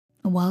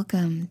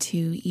Welcome to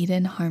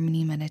Eden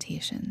Harmony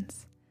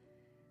Meditations.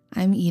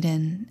 I'm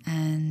Eden,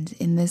 and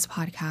in this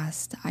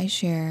podcast, I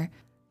share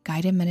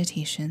guided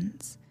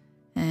meditations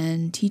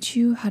and teach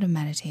you how to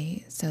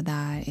meditate so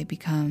that it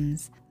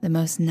becomes the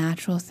most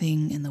natural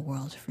thing in the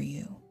world for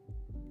you.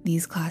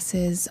 These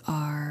classes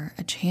are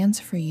a chance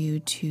for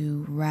you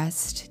to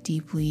rest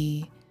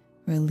deeply,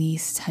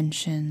 release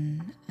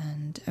tension,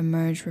 and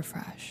emerge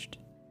refreshed.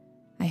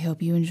 I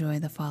hope you enjoy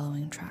the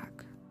following track.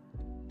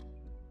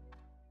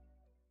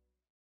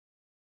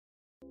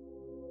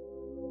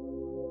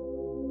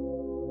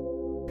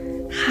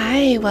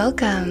 Hi,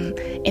 welcome.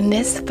 In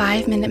this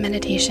 5-minute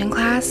meditation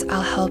class,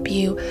 I'll help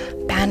you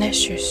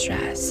banish your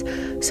stress.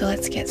 So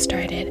let's get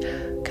started.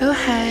 Go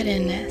ahead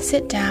and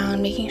sit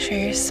down, making sure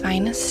your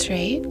spine is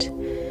straight.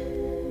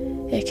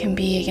 It can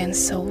be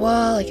against a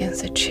wall,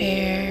 against a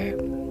chair.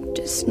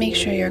 Just make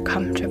sure you're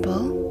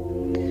comfortable.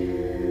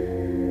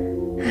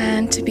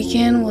 And to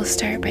begin, we'll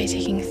start by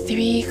taking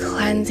 3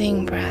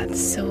 cleansing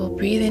breaths. So we'll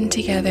breathe in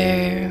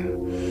together.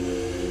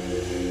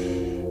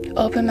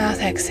 Open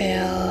mouth,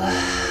 exhale.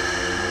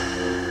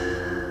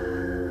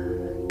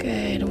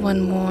 Good.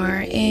 One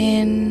more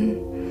in.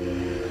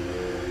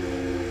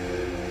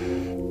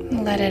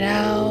 Let it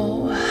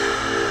out.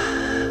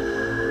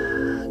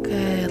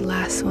 Good.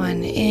 Last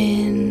one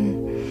in.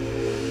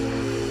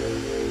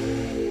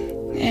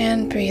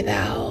 And breathe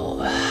out.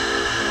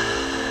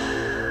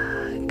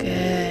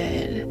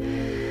 Good.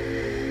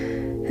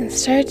 And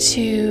start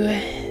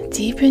to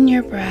deepen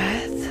your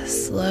breath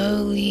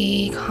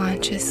slowly,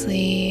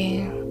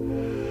 consciously.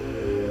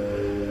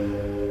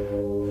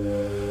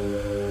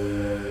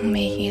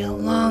 Making it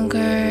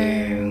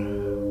longer,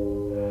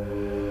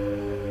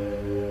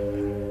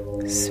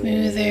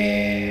 smoother,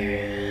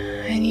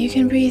 and you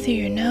can breathe through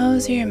your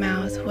nose or your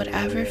mouth,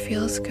 whatever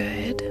feels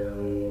good.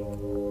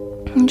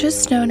 And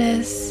just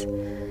notice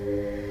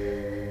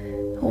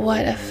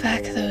what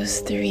effect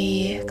those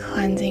 3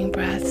 cleansing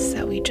breaths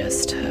that we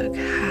just took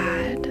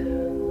had.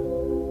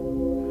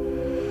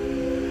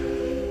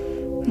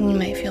 You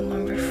might feel more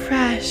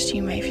refreshed,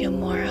 you might feel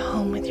more at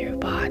home with your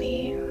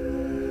body.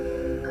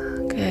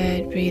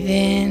 Good. Breathe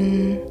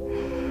in.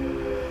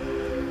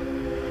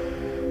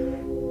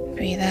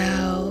 Breathe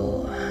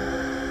out.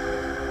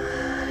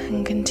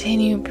 And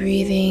continue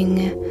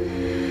breathing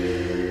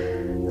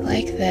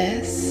like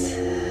this,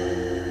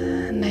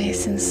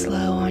 nice and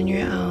slow on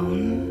your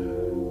own.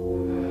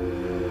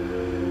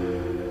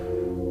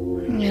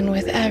 And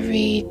with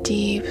every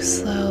deep,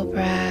 slow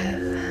breath,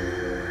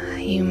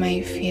 you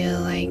might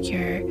feel like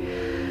you're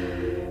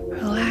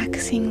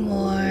relaxing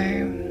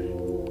more.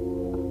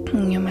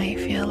 You might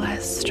feel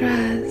less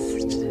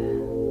stressed.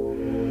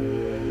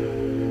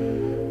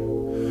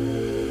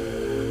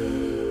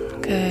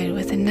 Good.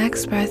 With the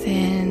next breath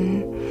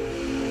in,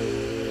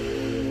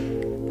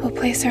 we'll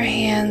place our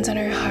hands on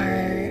our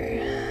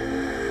heart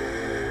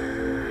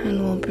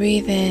and we'll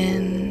breathe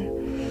in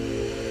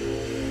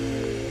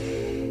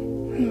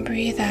and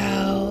breathe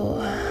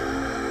out.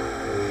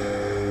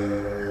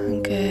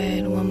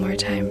 Good. One more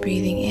time,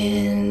 breathing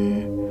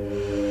in.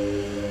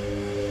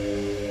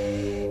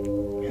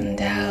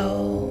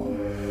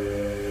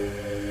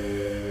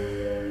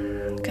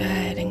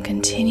 Good, and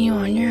continue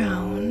on your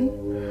own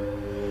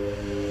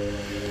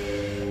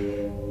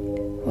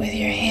with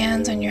your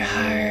hands on your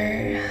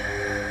heart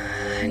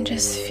and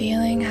just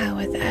feeling how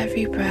with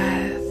every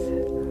breath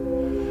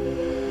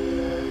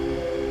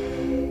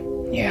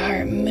your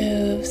heart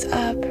moves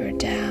up or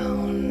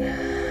down.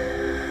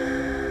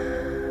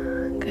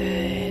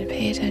 Good,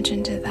 pay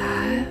attention to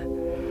that.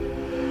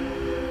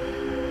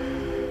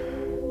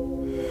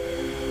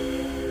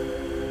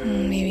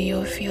 Maybe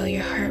you'll feel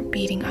your heart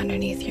beating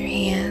underneath your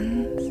hands.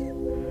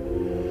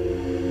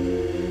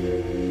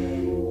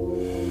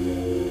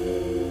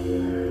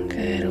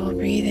 Good, we'll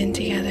breathe in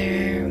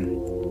together.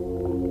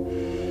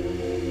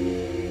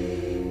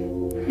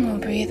 We'll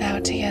breathe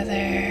out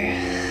together.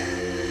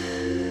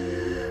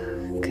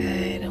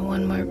 Good, and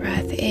one more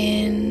breath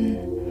in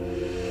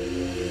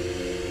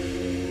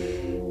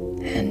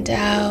and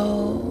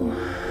out.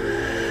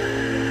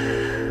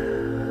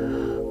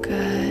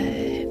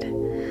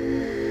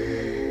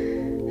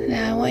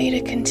 Now I want you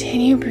to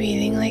continue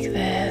breathing like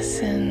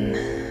this and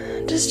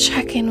just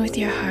check in with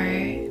your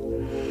heart.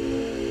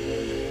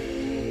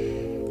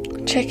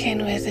 Check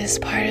in with this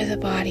part of the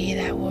body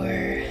that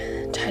we're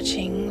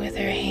touching with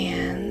our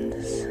hands.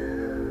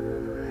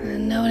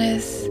 And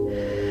notice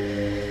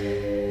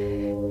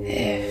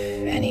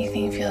if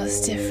anything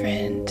feels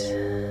different,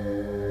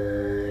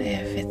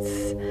 if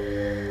it's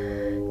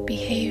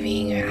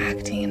behaving or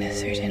acting in a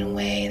certain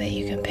way that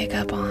you can pick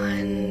up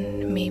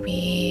on.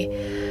 Maybe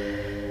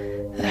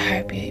the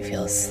heartbeat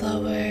feels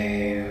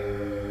slower.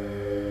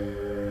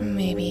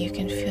 Maybe you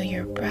can feel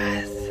your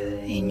breath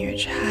in your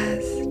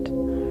chest.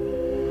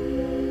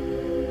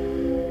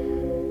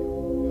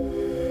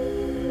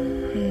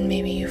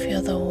 Maybe you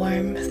feel the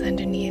warmth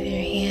underneath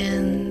your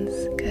hands.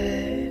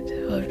 Good.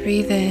 We'll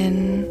breathe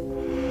in.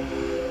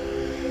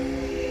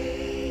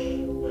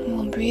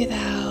 We'll breathe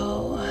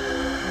out.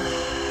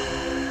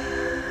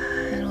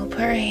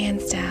 put our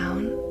hands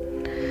down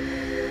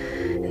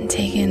and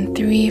take in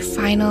 3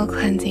 final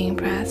cleansing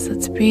breaths.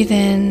 Let's breathe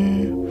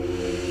in,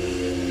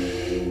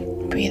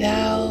 breathe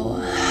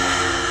out.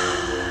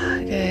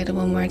 Good.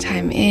 One more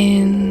time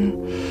in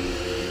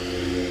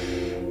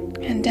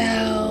and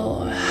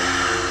out.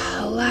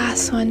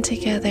 Last one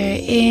together,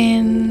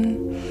 in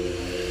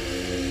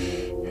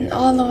and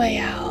all the way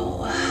out.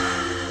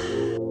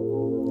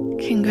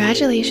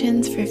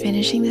 Congratulations for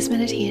finishing this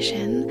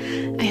meditation.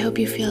 I hope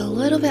you feel a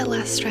little bit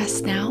less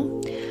stressed now.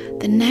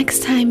 The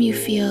next time you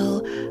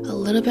feel a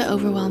little bit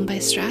overwhelmed by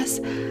stress,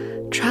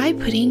 try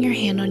putting your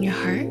hand on your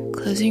heart,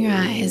 closing your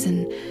eyes,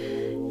 and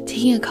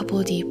taking a couple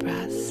of deep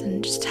breaths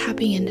and just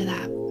tapping into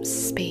that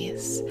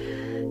space.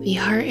 The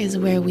heart is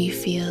where we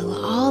feel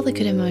all the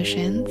good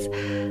emotions,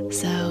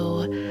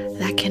 so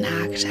that can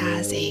act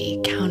as a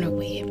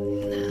counterweight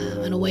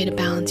and a way to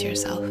balance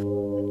yourself.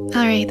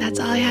 All right, that's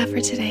all I have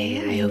for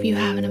today. I hope you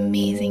have an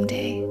amazing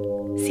day.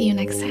 See you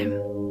next time.